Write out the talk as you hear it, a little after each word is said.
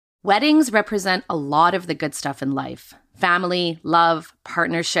Weddings represent a lot of the good stuff in life. Family, love,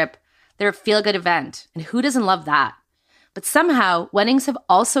 partnership. They're a feel-good event. And who doesn't love that? But somehow, weddings have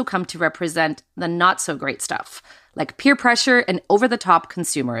also come to represent the not-so-great stuff, like peer pressure and over-the-top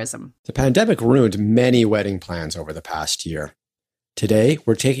consumerism. The pandemic ruined many wedding plans over the past year. Today,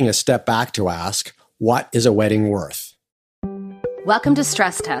 we're taking a step back to ask, what is a wedding worth? Welcome to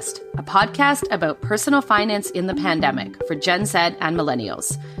Stress Test, a podcast about personal finance in the pandemic for Gen Z and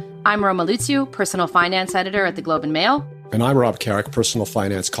millennials. I'm Roma, personal finance editor at the Globe and Mail. And I'm Rob Carrick, personal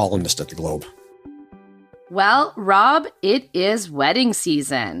finance columnist at the Globe. Well, Rob, it is wedding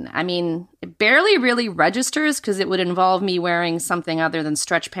season. I mean, it barely really registers because it would involve me wearing something other than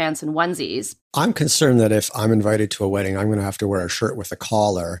stretch pants and onesies. I'm concerned that if I'm invited to a wedding, I'm going to have to wear a shirt with a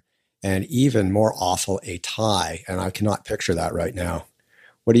collar and even more awful, a tie. And I cannot picture that right now.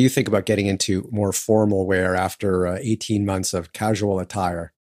 What do you think about getting into more formal wear after 18 months of casual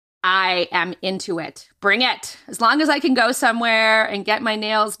attire? I am into it. Bring it. As long as I can go somewhere and get my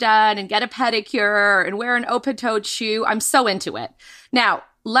nails done and get a pedicure and wear an open-toed shoe, I'm so into it. Now,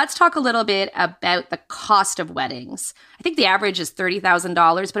 let's talk a little bit about the cost of weddings. I think the average is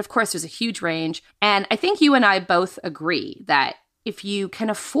 $30,000, but of course there's a huge range. And I think you and I both agree that if you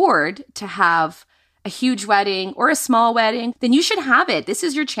can afford to have a huge wedding or a small wedding, then you should have it. This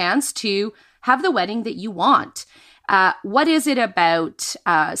is your chance to have the wedding that you want. What is it about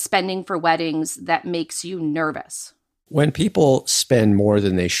spending for weddings that makes you nervous? When people spend more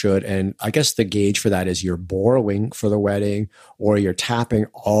than they should, and I guess the gauge for that is you're borrowing for the wedding or you're tapping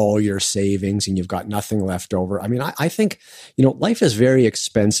all your savings and you've got nothing left over. I mean, I think, life is very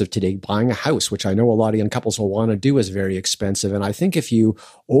expensive today. Buying a house, which I know a lot of young couples will want to do, is very expensive. And I think if you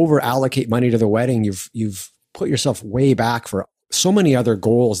over allocate money to the wedding, you've put yourself way back for so many other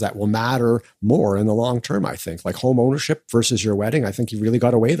goals that will matter more in the long term, I think, like home ownership versus your wedding. I think you really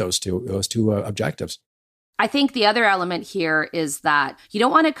got to weigh those two objectives. I think the other element here is that you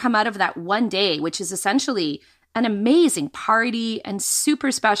don't want to come out of that one day, which is essentially an amazing party and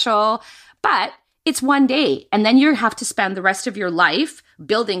super special, but it's one day. And then you have to spend the rest of your life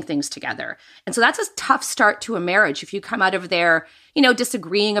building things together. And so that's a tough start to a marriage if you come out of there,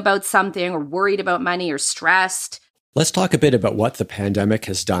 disagreeing about something or worried about money or stressed. Let's talk a bit about what the pandemic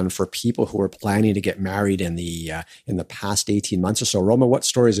has done for people who are planning to get married in the past 18 months or so. Roma, what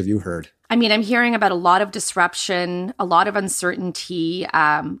stories have you heard? I mean, I'm hearing about a lot of disruption, a lot of uncertainty,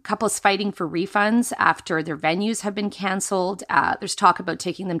 couples fighting for refunds after their venues have been canceled. There's talk about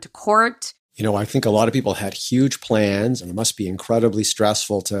taking them to court. I think a lot of people had huge plans, and it must be incredibly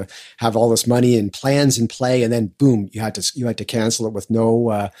stressful to have all this money and plans in play, and then boom, you had to cancel it with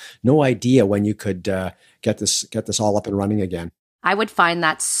no idea when you could get this all up and running again. I would find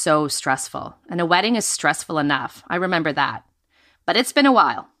that so stressful, and a wedding is stressful enough. I remember that, but it's been a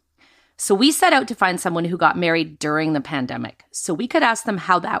while. So we set out to find someone who got married during the pandemic, so we could ask them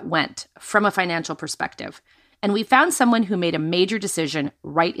how that went from a financial perspective. And we found someone who made a major decision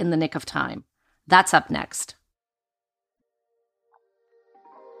right in the nick of time. That's up next.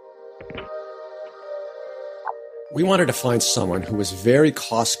 We wanted to find someone who was very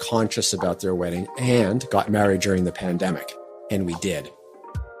cost conscious about their wedding and got married during the pandemic. And we did.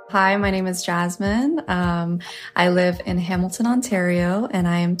 Hi, my name is Jasmine. I live in Hamilton, Ontario, and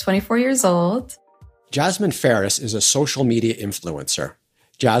I am 24 years old. Jasmine Ferris is a social media influencer.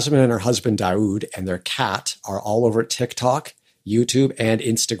 Jasmine and her husband Daoud and their cat are all over TikTok, YouTube, and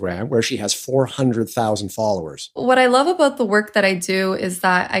Instagram, where she has 400,000 followers. What I love about the work that I do is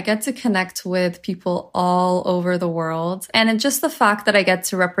that I get to connect with people all over the world. And just the fact that I get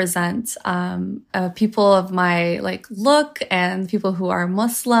to represent people of my look and people who are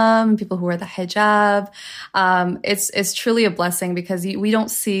Muslim, people who wear the hijab, it's truly a blessing because we don't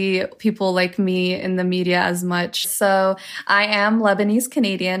see people like me in the media as much. So I am Lebanese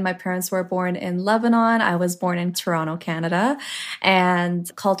Canadian. My parents were born in Lebanon. I was born in Toronto, Canada. And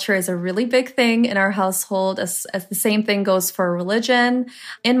culture is a really big thing in our household, as the same thing goes for religion.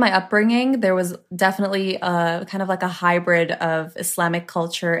 In my upbringing, there was definitely kind of like a hybrid of Islamic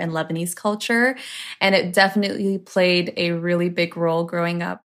culture and Lebanese culture. And it definitely played a really big role growing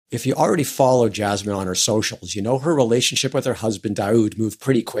up. If you already follow Jasmine on her socials, her relationship with her husband Daoud moved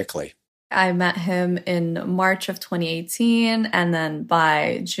pretty quickly. I met him in March of 2018. And then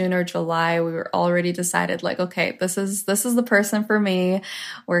by June or July, we were already decided okay, this is the person for me.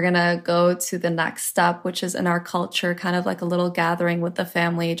 We're going to go to the next step, which is in our culture, kind of like a little gathering with the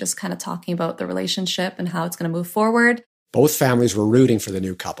family, just kind of talking about the relationship and how it's going to move forward. Both families were rooting for the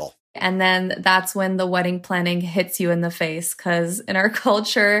new couple. And then that's when the wedding planning hits you in the face, because in our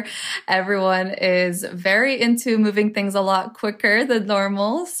culture, everyone is very into moving things a lot quicker than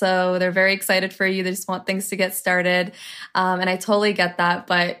normal. So they're very excited for you. They just want things to get started. And I totally get that.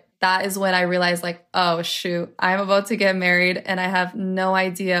 But that is when I realized, like, oh, shoot, I'm about to get married and I have no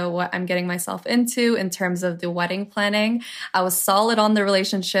idea what I'm getting myself into in terms of the wedding planning. I was solid on the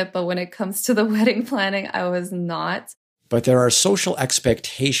relationship, but when it comes to the wedding planning, I was not. But there are social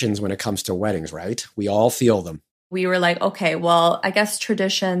expectations when it comes to weddings, right? We all feel them. We were like, okay, well, I guess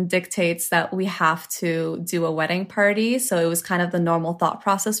tradition dictates that we have to do a wedding party. So it was kind of the normal thought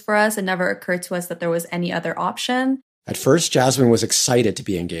process for us. It never occurred to us that there was any other option. At first, Jasmine was excited to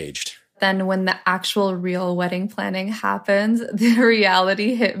be engaged. Then when the actual real wedding planning happened, the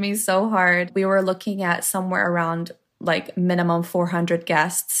reality hit me so hard. We were looking at somewhere around like minimum 400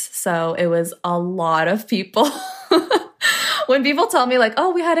 guests. So it was a lot of people. When people tell me like,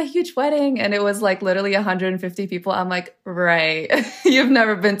 oh, we had a huge wedding and it was like literally 150 people, I'm like, right, you've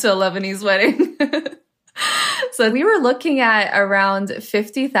never been to a Lebanese wedding. So we were looking at around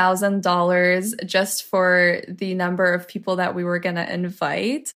 $50,000 just for the number of people that we were going to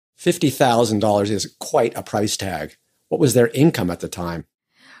invite. $50,000 is quite a price tag. What was their income at the time?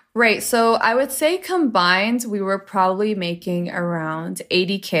 Right. So I would say combined, we were probably making around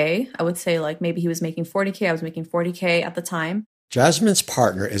 80K. I would say like maybe he was making 40K. I was making 40K at the time. Jasmine's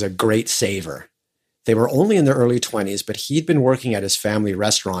partner is a great saver. They were only in their early 20s, but he'd been working at his family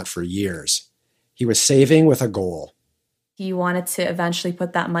restaurant for years. He was saving with a goal. He wanted to eventually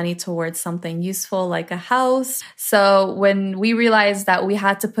put that money towards something useful like a house. So when we realized that we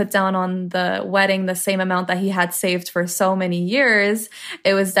had to put down on the wedding the same amount that he had saved for so many years,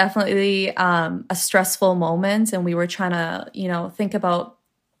 it was definitely a stressful moment. And we were trying to, think about,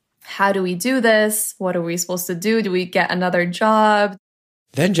 how do we do this? What are we supposed to do? Do we get another job?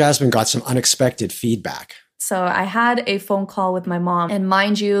 Then Jasmine got some unexpected feedback. So I had a phone call with my mom, and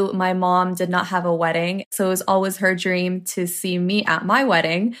mind you, my mom did not have a wedding. So it was always her dream to see me at my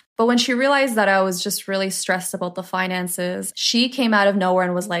wedding. But when she realized that I was just really stressed about the finances, she came out of nowhere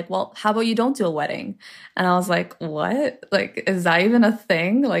and was like, well, how about you don't do a wedding? And I was like, what? Like, is that even a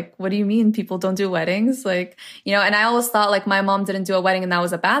thing? Like, what do you mean people don't do weddings? Like, and I always thought like my mom didn't do a wedding and that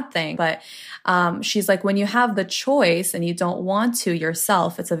was a bad thing. But she's like, when you have the choice and you don't want to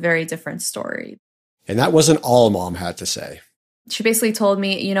yourself, it's a very different story. And that wasn't all Mom had to say. She basically told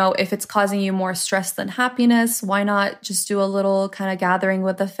me, if it's causing you more stress than happiness, why not just do a little kind of gathering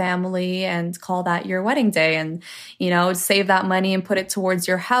with the family and call that your wedding day and, save that money and put it towards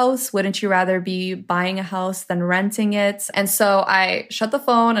your house. Wouldn't you rather be buying a house than renting it? And so I shut the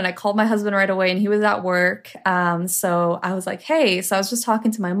phone and I called my husband right away and he was at work. So I was like, hey, so I was just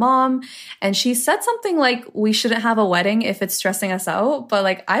talking to my mom and she said something like, we shouldn't have a wedding if it's stressing us out.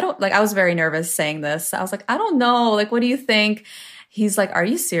 But I was very nervous saying this. I was like, I don't know. Like, what do you think? He's like, are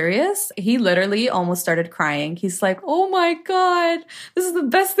you serious? He literally almost started crying. He's like, oh my God, this is the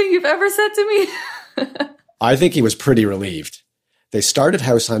best thing you've ever said to me. I think he was pretty relieved. They started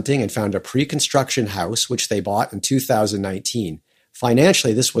house hunting and found a pre-construction house, which they bought in 2019.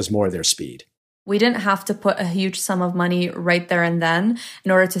 Financially, this was more their speed. We didn't have to put a huge sum of money right there and then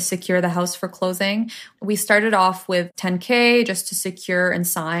in order to secure the house for closing. We started off with 10K just to secure and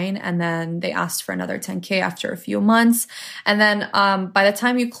sign. And then they asked for another 10K after a few months. And then by the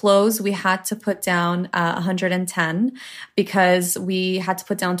time you close, we had to put down 110 because we had to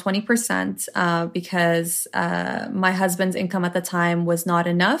put down 20% because my husband's income at the time was not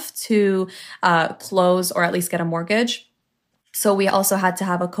enough to close or at least get a mortgage. So we also had to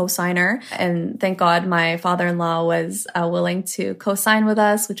have a co-signer, and thank God my father-in-law was willing to co-sign with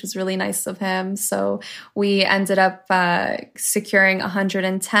us, which was really nice of him. So we ended up securing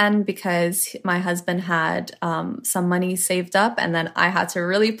 110 because my husband had some money saved up, and then I had to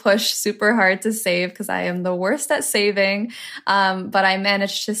really push super hard to save because I am the worst at saving. But I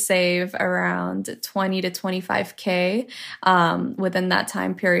managed to save around 20 to 25K within that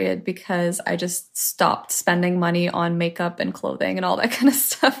time period because I just stopped spending money on makeup and clothing and all that kind of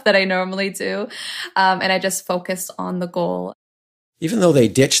stuff that I normally do. And I just focused on the goal. Even though they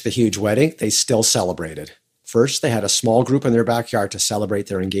ditched the huge wedding, they still celebrated. First, they had a small group in their backyard to celebrate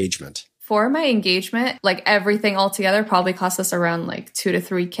their engagement. For my engagement, like everything altogether probably cost us around like 2 to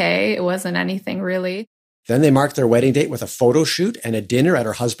 3K. It wasn't anything really. Then they marked their wedding date with a photo shoot and a dinner at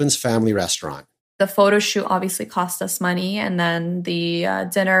her husband's family restaurant. The photo shoot obviously cost us money, and then the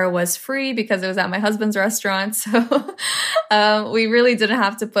dinner was free because it was at my husband's restaurant. So we really didn't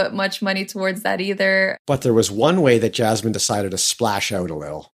have to put much money towards that either. But there was one way that Jasmine decided to splash out a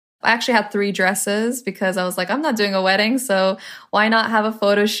little. I actually had 3 dresses because I was like, I'm not doing a wedding, so why not have a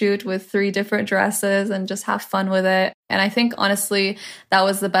photo shoot with 3 different dresses and just have fun with it? And I think honestly, that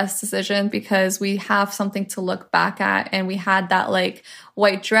was the best decision because we have something to look back at, and we had that like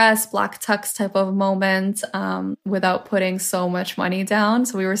white dress, black tux type of moment without putting so much money down.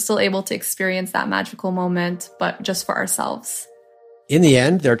 So we were still able to experience that magical moment, but just for ourselves. In the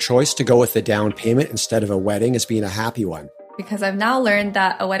end, their choice to go with the down payment instead of a wedding is being a happy one. Because I've now learned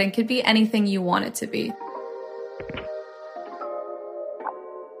that a wedding could be anything you want it to be.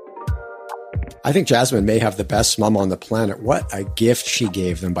 I think Jasmine may have the best mom on the planet. What a gift she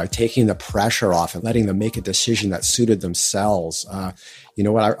gave them by taking the pressure off and letting them make a decision that suited themselves. You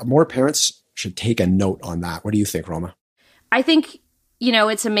know what? More parents should take a note on that. What do you think, Roma? I think,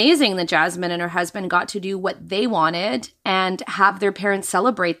 it's amazing that Jasmine and her husband got to do what they wanted and have their parents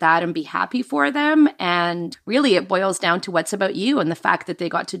celebrate that and be happy for them. And really, it boils down to what's about you and the fact that they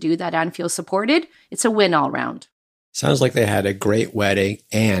got to do that and feel supported. It's a win all around. Sounds like they had a great wedding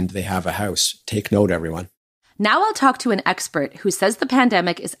and they have a house. Take note, everyone. Now I'll talk to an expert who says the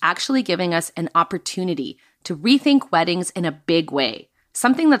pandemic is actually giving us an opportunity to rethink weddings in a big way,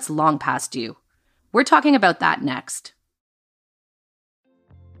 something that's long past due. We're talking about that next.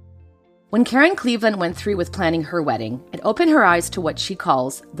 When Karen Cleveland went through with planning her wedding, it opened her eyes to what she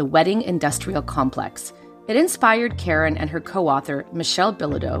calls the wedding industrial complex. It inspired Karen and her co-author, Michelle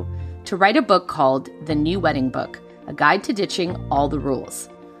Bilodeau, to write a book called The New Wedding Book, a guide to ditching all the rules.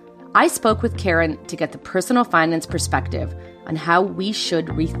 I spoke with Karen to get the personal finance perspective on how we should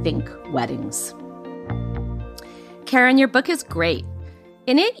rethink weddings. Karen, your book is great.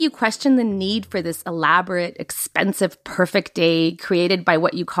 In it, you question the need for this elaborate, expensive, perfect day created by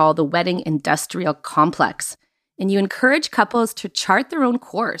what you call the wedding industrial complex, and you encourage couples to chart their own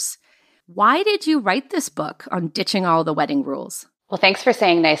course. Why did you write this book on ditching all the wedding rules? Well, thanks for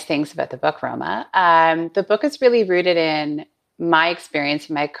saying nice things about the book, Roma. The book is really rooted in my experience,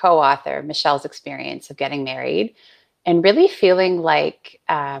 my co-author, Michelle's experience of getting married, and really feeling like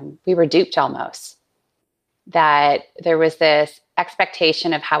we were duped almost. That there was this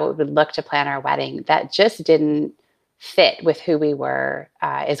expectation of how it would look to plan our wedding that just didn't fit with who we were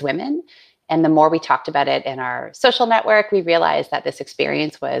as women. And the more we talked about it in our social network, we realized that this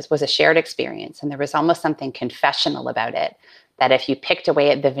experience was a shared experience. And there was almost something confessional about it, that if you picked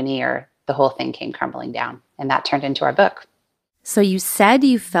away at the veneer, the whole thing came crumbling down. And that turned into our book. So you said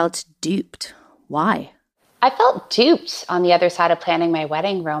you felt duped. Why? I felt duped on the other side of planning my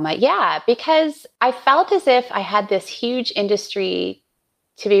wedding, Roma. Yeah, because I felt as if I had this huge industry,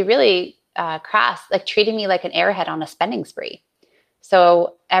 to be really crass, like treating me like an airhead on a spending spree.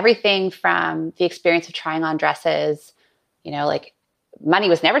 So everything from the experience of trying on dresses, like money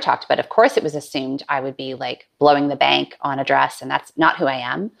was never talked about. Of course, it was assumed I would be like blowing the bank on a dress, and that's not who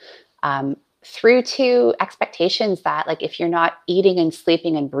I am. Through to expectations that like if you're not eating and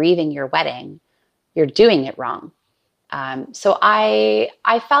sleeping and breathing your wedding, you're doing it wrong. So I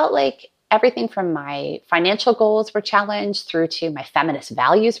felt like everything from my financial goals were challenged through to my feminist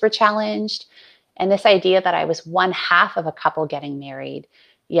values were challenged. And this idea that I was one half of a couple getting married,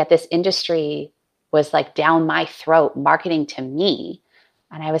 yet this industry was like down my throat marketing to me.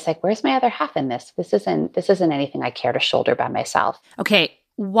 And I was like, where's my other half in this? This isn't anything I care to shoulder by myself. Okay,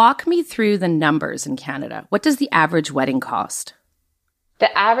 walk me through the numbers in Canada. What does the average wedding cost?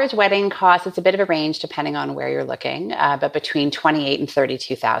 The average wedding cost, it's a bit of a range depending on where you're looking, but between $28,000 and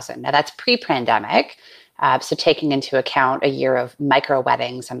 $32,000. Now that's pre-pandemic. So taking into account a year of micro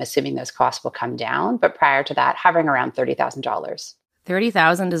weddings, I'm assuming those costs will come down. But prior to that, hovering around $30,000.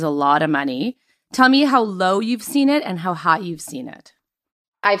 $30,000 is a lot of money. Tell me how low you've seen it and how high you've seen it.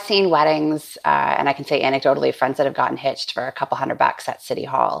 I've seen weddings, and I can say anecdotally, friends that have gotten hitched for a couple $100 at City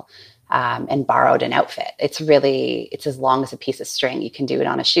Hall. And borrowed an outfit. It's as long as a piece of string. You can do it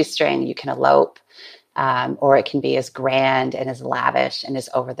on a shoestring, you can elope, or it can be as grand and as lavish and as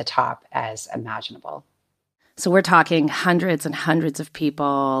over the top as imaginable. So we're talking hundreds and hundreds of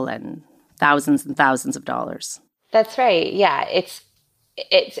people and thousands of dollars. That's right. Yeah,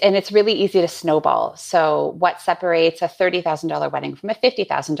 it's really easy to snowball. So what separates a $30,000 wedding from a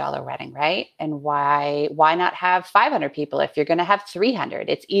 $50,000 wedding, right? And why not have 500 people if you're going to have 300?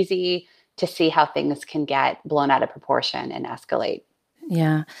 It's easy to see how things can get blown out of proportion and escalate.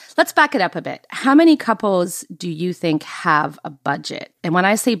 Yeah. Let's back it up a bit. How many couples do you think have a budget? And when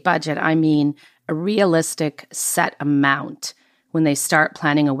I say budget, I mean a realistic set amount when they start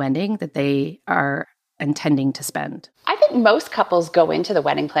planning a wedding that they are intending to spend? I think most couples go into the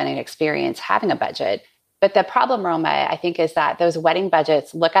wedding planning experience having a budget. But the problem, Roma, I think, is that those wedding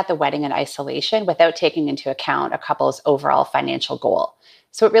budgets look at the wedding in isolation without taking into account a couple's overall financial goal.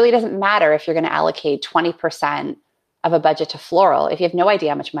 So it really doesn't matter if you're going to allocate 20% of a budget to floral if you have no idea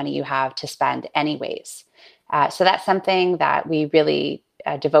how much money you have to spend anyways. So that's something that we really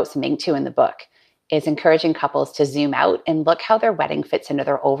devote some ink to in the book, is encouraging couples to zoom out and look how their wedding fits into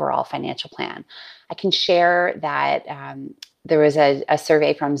their overall financial plan. I can share that there was a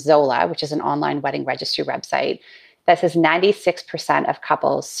survey from Zola, which is an online wedding registry website, that says 96% of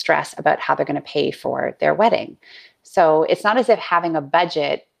couples stress about how they're going to pay for their wedding. So it's not as if having a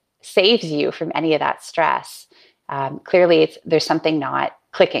budget saves you from any of that stress. Clearly, there's something not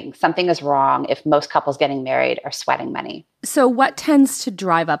clicking. Something is wrong if most couples getting married are sweating money. So what tends to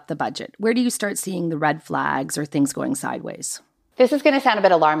drive up the budget? Where do you start seeing the red flags or things going sideways? This is going to sound a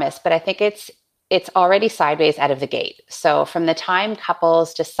bit alarmist, but I think it's already sideways out of the gate. So from the time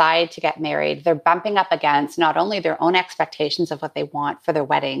couples decide to get married, they're bumping up against not only their own expectations of what they want for their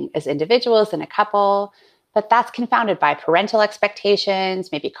wedding as individuals and a couple, but that's confounded by parental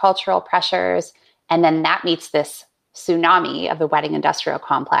expectations, maybe cultural pressures. And then that meets this tsunami of the wedding industrial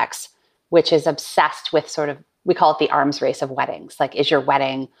complex, which is obsessed with sort of, we call it the arms race of weddings. Like, is your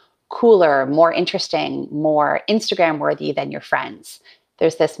wedding cooler, more interesting, more Instagram worthy than your friends?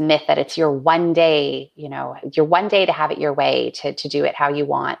 There's this myth that it's your one day, your one day to have it your way, to do it how you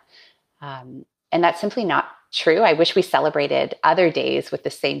want. And that's simply not true. I wish we celebrated other days with the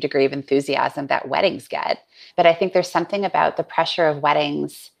same degree of enthusiasm that weddings get. But I think there's something about the pressure of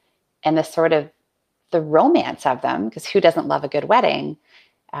weddings and the sort of the romance of them, because who doesn't love a good wedding,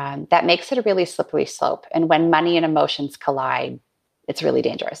 that makes it a really slippery slope. And when money and emotions collide, it's really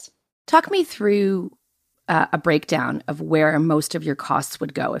dangerous. Talk me through a breakdown of where most of your costs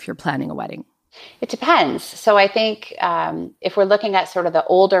would go if you're planning a wedding. It depends. So I think if we're looking at sort of the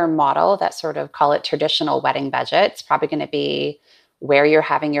older model, that sort of call it traditional wedding budget, it's probably going to be where you're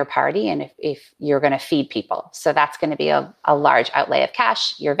having your party and if you're going to feed people. So that's going to be a large outlay of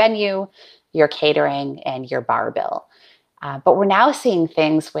cash, your venue, your catering, and your bar bill. But we're now seeing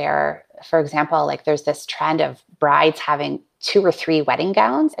things where, for example, like there's this trend of brides having 2 or 3 wedding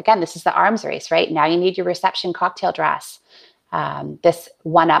gowns. Again, this is the arms race, right? Now you need your reception cocktail dress. This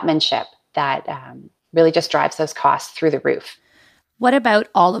one-upmanship that really just drives those costs through the roof. What about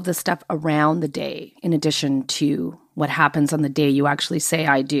all of the stuff around the day, in addition to what happens on the day you actually say,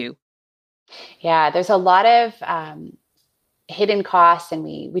 I do? Yeah, there's a lot of hidden costs, and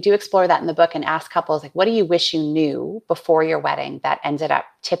we do explore that in the book and ask couples, like, what do you wish you knew before your wedding that ended up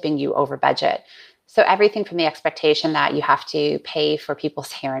tipping you over budget? So everything from the expectation that you have to pay for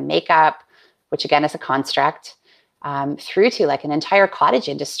people's hair and makeup, which again is a construct, through to like an entire cottage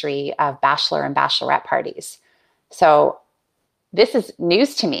industry of bachelor and bachelorette parties. So this is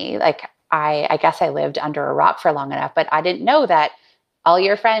news to me. Like, I guess I lived under a rock for long enough, but I didn't know that all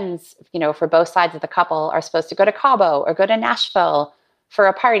your friends, for both sides of the couple are supposed to go to Cabo or go to Nashville for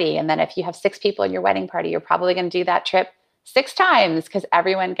a party. And then if you have 6 people in your wedding party, you're probably going to do that trip 6 times because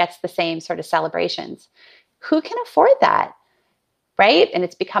everyone gets the same sort of celebrations. Who can afford that? Right? And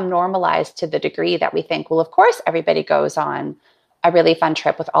it's become normalized to the degree that we think, well, of course, everybody goes on a really fun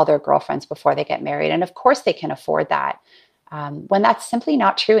trip with all their girlfriends before they get married. And of course they can afford that, when that's simply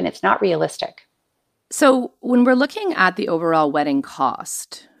not true and it's not realistic. So when we're looking at the overall wedding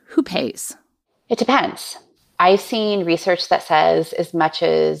cost, who pays? It depends. I've seen research that says as much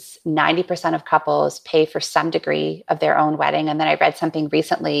as 90% of couples pay for some degree of their own wedding. And then I read something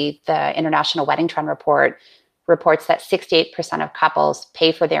recently, the International Wedding Trend Report reports that 68% of couples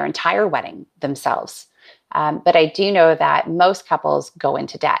pay for their entire wedding themselves. But I do know that most couples go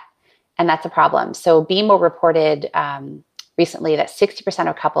into debt, and that's a problem. So BMO reported recently that 60%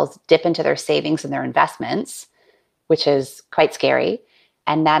 of couples dip into their savings and their investments, which is quite scary.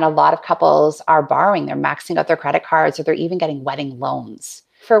 And then a lot of couples are borrowing. They're maxing out their credit cards, or they're even getting wedding loans.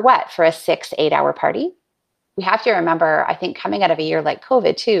 For what? For a 6-8 hour party? We have to remember, I think coming out of a year like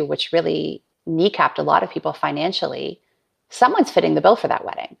COVID too, which really kneecapped a lot of people financially, someone's footing the bill for that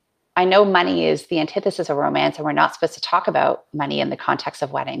wedding. I know money is the antithesis of romance, and we're not supposed to talk about money in the context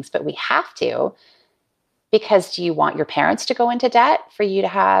of weddings, but we have to. Because do you want your parents to go into debt for you to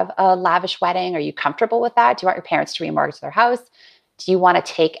have a lavish wedding? Are you comfortable with that? Do you want your parents to remortgage their house? Do you want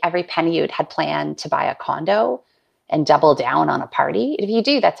to take every penny you'd had planned to buy a condo and double down on a party? If you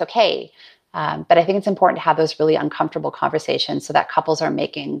do, that's okay. But I think it's important to have those really uncomfortable conversations so that couples are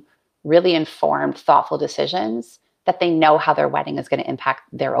making really informed, thoughtful decisions that they know how their wedding is going to impact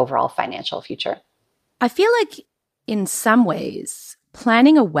their overall financial future. I feel like in some ways,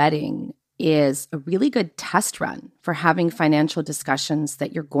 planning a wedding is a really good test run for having financial discussions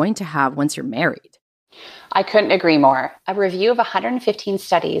that you're going to have once you're married. I couldn't agree more. A review of 115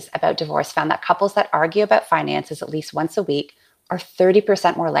 studies about divorce found that couples that argue about finances at least once a week are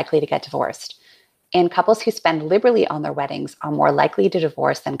 30% more likely to get divorced. And couples who spend liberally on their weddings are more likely to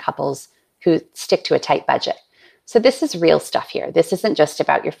divorce than couples who stick to a tight budget. So this is real stuff here. This isn't just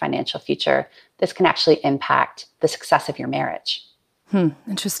about your financial future. This can actually impact the success of your marriage.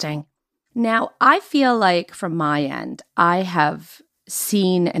 Interesting. Now, I feel like from my end, I have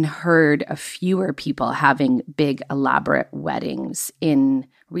seen and heard of fewer people having big, elaborate weddings in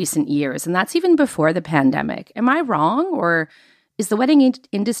recent years. And that's even before the pandemic. Am I wrong? Or is the wedding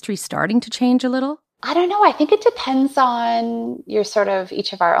industry starting to change a little? I don't know. I think it depends on your sort of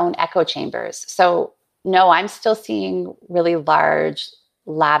each of our own echo chambers. So no, I'm still seeing really large,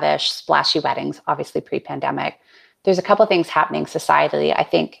 lavish, splashy weddings, obviously pre-pandemic. There's a couple of things happening societally. I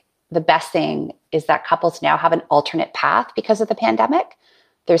think the best thing is that couples now have an alternate path because of the pandemic.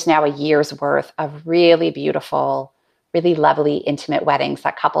 There's now a year's worth of really beautiful, really lovely, intimate weddings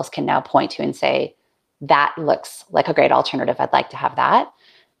that couples can now point to and say, that looks like a great alternative. I'd like to have that.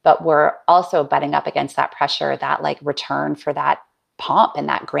 But we're also butting up against that pressure, that like return for that pomp and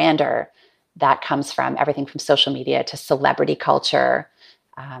that grandeur that comes from everything from social media to celebrity culture,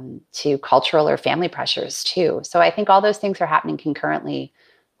 to cultural or family pressures too. So I think all those things are happening concurrently,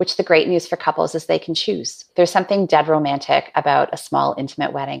 which the great news for couples is they can choose. There's something dead romantic about a small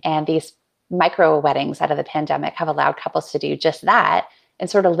intimate wedding. And these micro weddings out of the pandemic have allowed couples to do just that and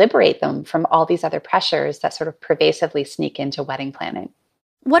sort of liberate them from all these other pressures that sort of pervasively sneak into wedding planning.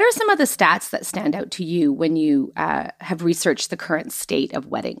 What are some of the stats that stand out to you when you have researched the current state of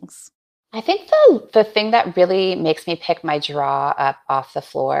weddings? I think the thing that really makes me pick my jaw up off the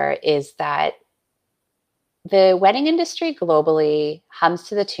floor is that the wedding industry globally hums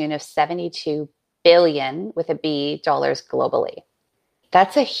to the tune of 72 billion with a B dollars globally.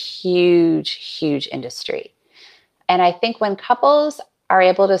 That's a huge, huge industry. And I think when couples are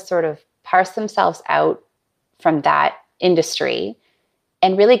able to sort of parse themselves out from that industry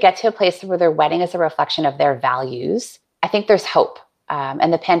and really get to a place where their wedding is a reflection of their values, I think there's hope.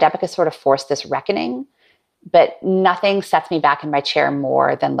 And the pandemic has sort of forced this reckoning, but nothing sets me back in my chair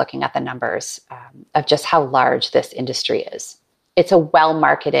more than looking at the numbers of just how large this industry is. It's a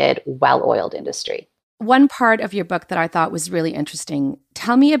well-marketed, well-oiled industry. One part of your book that I thought was really interesting,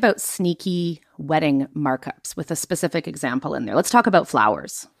 tell me about sneaky wedding markups with a specific example in there. Let's talk about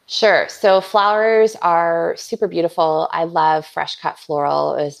flowers. Sure. So flowers are super beautiful. I love fresh cut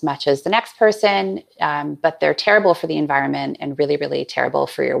floral as much as the next person, but they're terrible for the environment and really, really terrible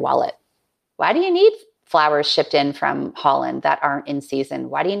for your wallet. Why do you need flowers shipped in from Holland that aren't in season?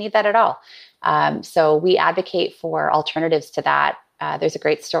 Why do you need that at all? So we advocate for alternatives to that. There's a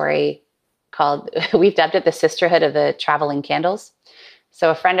great story called, we've dubbed it the Sisterhood of the Traveling Candles.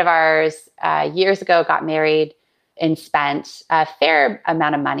 So a friend of ours years ago got married and spent a fair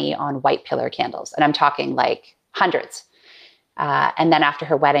amount of money on white pillar candles. And I'm talking like hundreds. And then after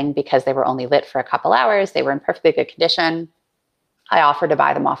her wedding, because they were only lit for a couple hours, they were in perfectly good condition, I offered to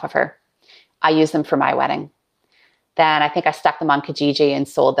buy them off of her. I used them for my wedding. Then I think I stuck them on Kijiji and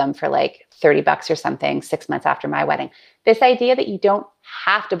sold them for like $30 or something 6 months after my wedding. This idea that you don't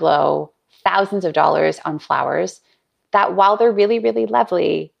have to blow thousands of dollars on flowers, that while they're really, really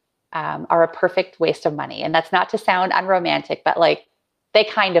lovely, are a perfect waste of money. And that's not to sound unromantic, but like they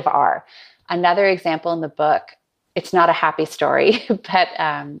kind of are. Another example in the book, it's not a happy story, but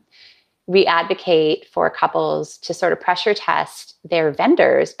we advocate for couples to sort of pressure test their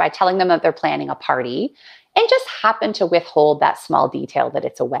vendors by telling them that they're planning a party and just happen to withhold that small detail that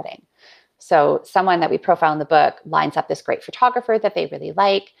it's a wedding. So someone that we profile in the book lines up this great photographer that they really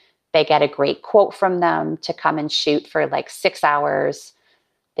like. They get a great quote from them to come and shoot for like 6 hours.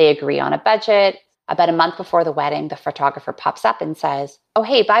 They agree on a budget. About a month before the wedding, the photographer pops up and says, "Oh,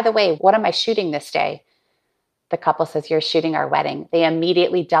 hey, by the way, what am I shooting this day?" The couple says, "You're shooting our wedding." They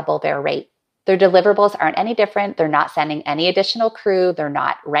immediately double their rate. Their deliverables aren't any different. They're not sending any additional crew. They're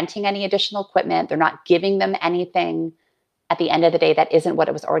not renting any additional equipment. They're not giving them anything at the end of the day that isn't what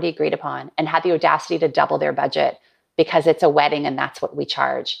it was already agreed upon, and had the audacity to double their budget because it's a wedding and that's what we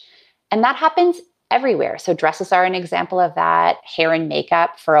charge. And that happens everywhere. So dresses are an example of that. Hair and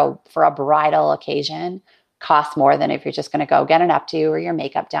makeup for a bridal occasion costs more than if you're just going to go get an updo or your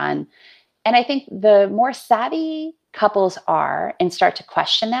makeup done. And I think the more savvy couples are and start to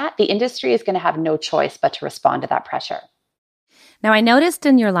question that, the industry is going to have no choice but to respond to that pressure. Now, I noticed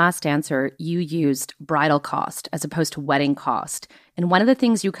in your last answer, you used bridal cost as opposed to wedding cost. And one of the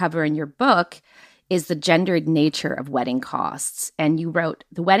things you cover in your book is the gendered nature of wedding costs. And you wrote,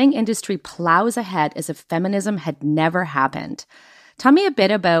 "The wedding industry plows ahead as if feminism had never happened." Tell me a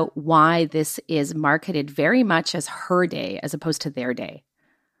bit about why this is marketed very much as her day as opposed to their day.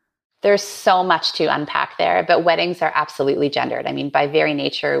 There's so much to unpack there, but weddings are absolutely gendered. I mean, by very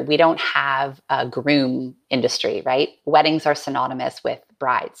nature, we don't have a groom industry, right? Weddings are synonymous with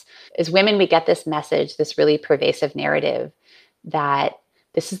brides. As women, we get this message, this really pervasive narrative that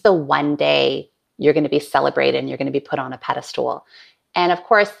this is the one day you're going to be celebrated and you're going to be put on a pedestal. And of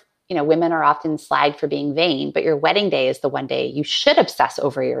course, women are often slagged for being vain, but your wedding day is the one day you should obsess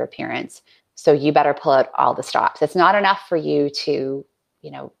over your appearance. So you better pull out all the stops. It's not enough for you to,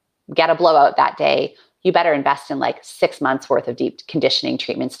 get a blowout that day. You better invest in like 6 months worth of deep conditioning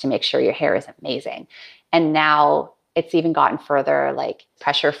treatments to make sure your hair is amazing. And now it's even gotten further, like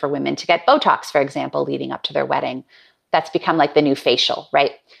pressure for women to get Botox, for example, leading up to their wedding. That's become like the new facial,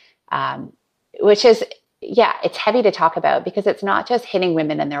 right? Which is, it's heavy to talk about because it's not just hitting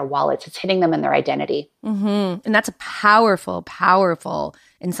women in their wallets, it's hitting them in their identity. Mm-hmm. And that's a powerful, powerful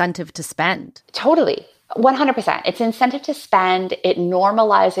incentive to spend. Totally. 100%. It's incentive to spend. It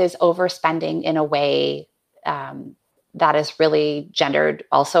normalizes overspending in a way that is really gendered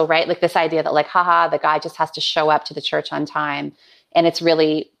also, right? Like this idea that like, haha, the guy just has to show up to the church on time. And it's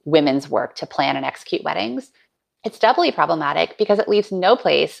really women's work to plan and execute weddings. It's doubly problematic because it leaves no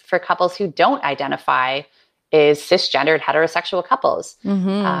place for couples who don't identify as cisgendered heterosexual couples.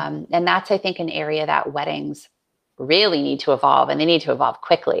 Mm-hmm. And that's, I think, an area that weddings really need to evolve, and they need to evolve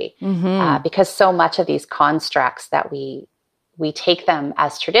quickly, because so much of these constructs that we take them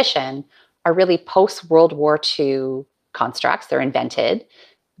as tradition are really post-World War II constructs. They're invented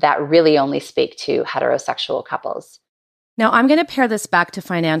that really only speak to heterosexual couples. Now, I'm going to pair this back to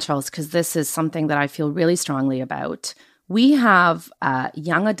financials because this is something that I feel really strongly about. We have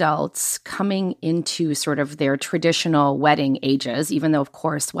young adults coming into sort of their traditional wedding ages, even though, of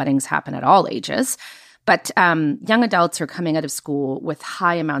course, weddings happen at all ages. But young adults are coming out of school with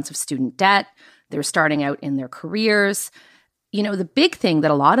high amounts of student debt. They're starting out in their careers. The big thing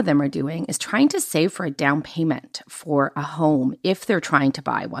that a lot of them are doing is trying to save for a down payment for a home if they're trying to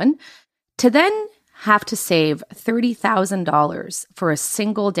buy one, to then have to save $30,000 for a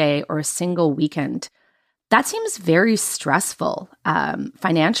single day or a single weekend. That seems very stressful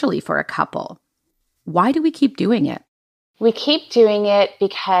financially for a couple. Why do we keep doing it? We keep doing it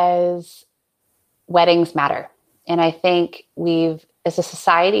because weddings matter. And I think we've, as a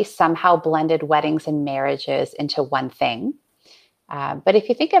society, somehow blended weddings and marriages into one thing. But if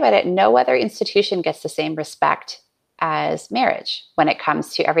you think about it, no other institution gets the same respect as marriage when it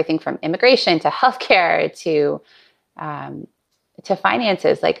comes to everything from immigration to healthcare to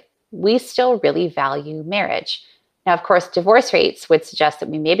finances. Like, we still really value marriage. Now, of course, divorce rates would suggest that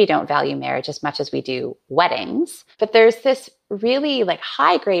we maybe don't value marriage as much as we do weddings. But there's this really like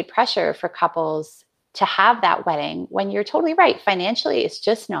high grade pressure for couples to have that wedding when you're totally right. Financially, it's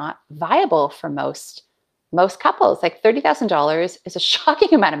just not viable for most couples. Like $30,000 is a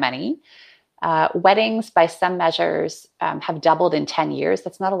shocking amount of money. Weddings, by some measures, have doubled in 10 years.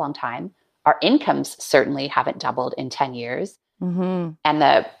 That's not a long time. Our incomes certainly haven't doubled in 10 years. Mm-hmm. And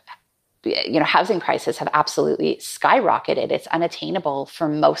the housing prices have absolutely skyrocketed. It's unattainable for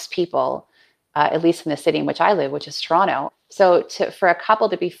most people, at least in the city in which I live, which is Toronto. So for a couple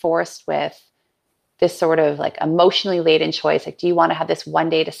to be forced with this sort of like emotionally laden choice, like, do you want to have this one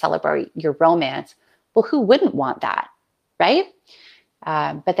day to celebrate your romance? Well, who wouldn't want that, right?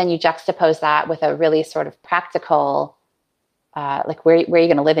 But then you juxtapose that with a really sort of practical, like where are you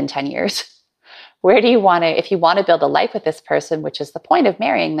going to live in 10 years? Where do you want to, if you want to build a life with this person, which is the point of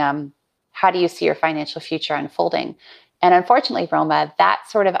marrying them, how do you see your financial future unfolding? And unfortunately, Roma, that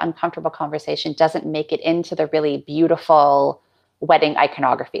sort of uncomfortable conversation doesn't make it into the really beautiful wedding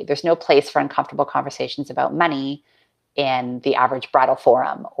iconography. There's no place for uncomfortable conversations about money in the average bridal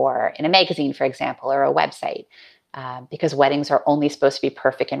forum or in a magazine, for example, or a website, because weddings are only supposed to be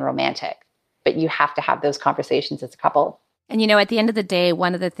perfect and romantic. But you have to have those conversations as a couple. And, at the end of the day,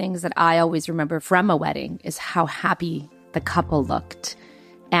 one of the things that I always remember from a wedding is how happy the couple looked.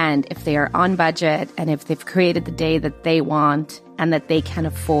 And if they are on budget and if they've created the day that they want and that they can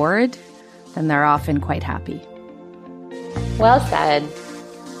afford, then they're often quite happy. Well said.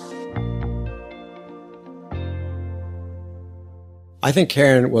 I think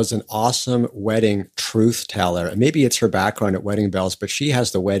Karen was an awesome wedding truth teller. And maybe it's her background at Wedding Bells, but she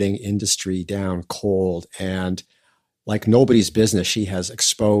has the wedding industry down cold. And like nobody's business, she has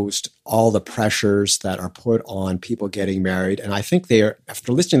exposed all the pressures that are put on people getting married. And I think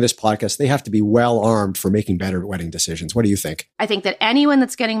after listening to this podcast, they have to be well armed for making better wedding decisions. What do you think? I think that anyone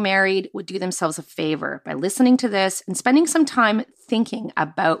that's getting married would do themselves a favor by listening to this and spending some time thinking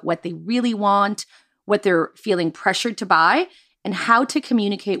about what they really want, what they're feeling pressured to buy, and how to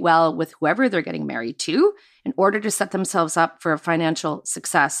communicate well with whoever they're getting married to in order to set themselves up for a financial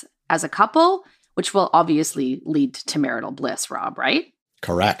success as a couple, which will obviously lead to marital bliss, Rob, right?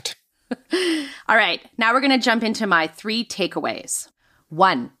 Correct. All right, now we're going to jump into my 3 takeaways.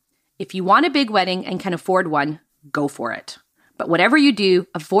 1, if you want a big wedding and can afford one, go for it. But whatever you do,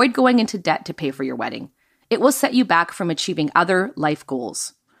 avoid going into debt to pay for your wedding. It will set you back from achieving other life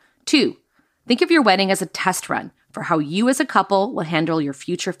goals. 2, think of your wedding as a test run for how you as a couple will handle your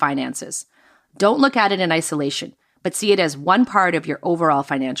future finances. Don't look at it in isolation, but see it as one part of your overall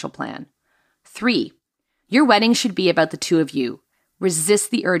financial plan. 3, your wedding should be about the two of you. Resist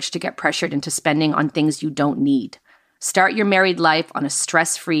the urge to get pressured into spending on things you don't need. Start your married life on a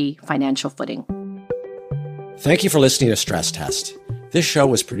stress-free financial footing. Thank you for listening to Stress Test. This show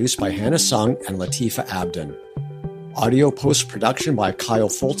was produced by Hannah Sung and Latifa Abdin. Audio post-production by Kyle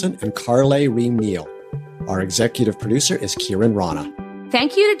Fulton and Carlay Reem Neal. Our executive producer is Kieran Rana.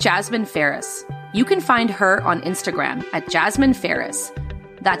 Thank you to Jasmine Ferris. You can find her on Instagram at Jasmine Ferris.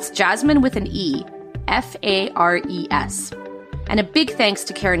 That's Jasmine with an E, Fares. And a big thanks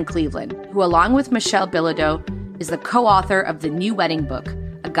to Karen Cleveland, who along with Michelle Bilodeau is the co-author of the new wedding book,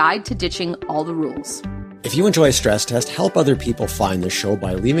 A Guide to Ditching All the Rules. If you enjoy Stress Test, help other people find this show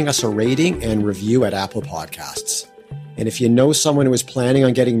by leaving us a rating and review at Apple Podcasts. And if you know someone who is planning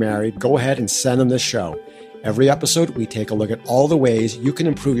on getting married, go ahead and send them this show. Every episode, we take a look at all the ways you can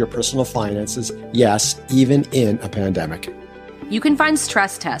improve your personal finances, yes, even in a pandemic. You can find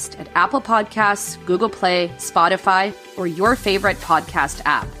Stress Test at Apple Podcasts, Google Play, Spotify, or your favorite podcast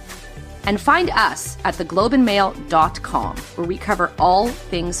app. And find us at theglobeandmail.com, where we cover all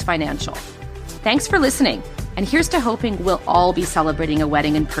things financial. Thanks for listening, and here's to hoping we'll all be celebrating a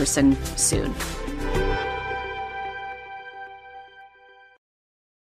wedding in person soon.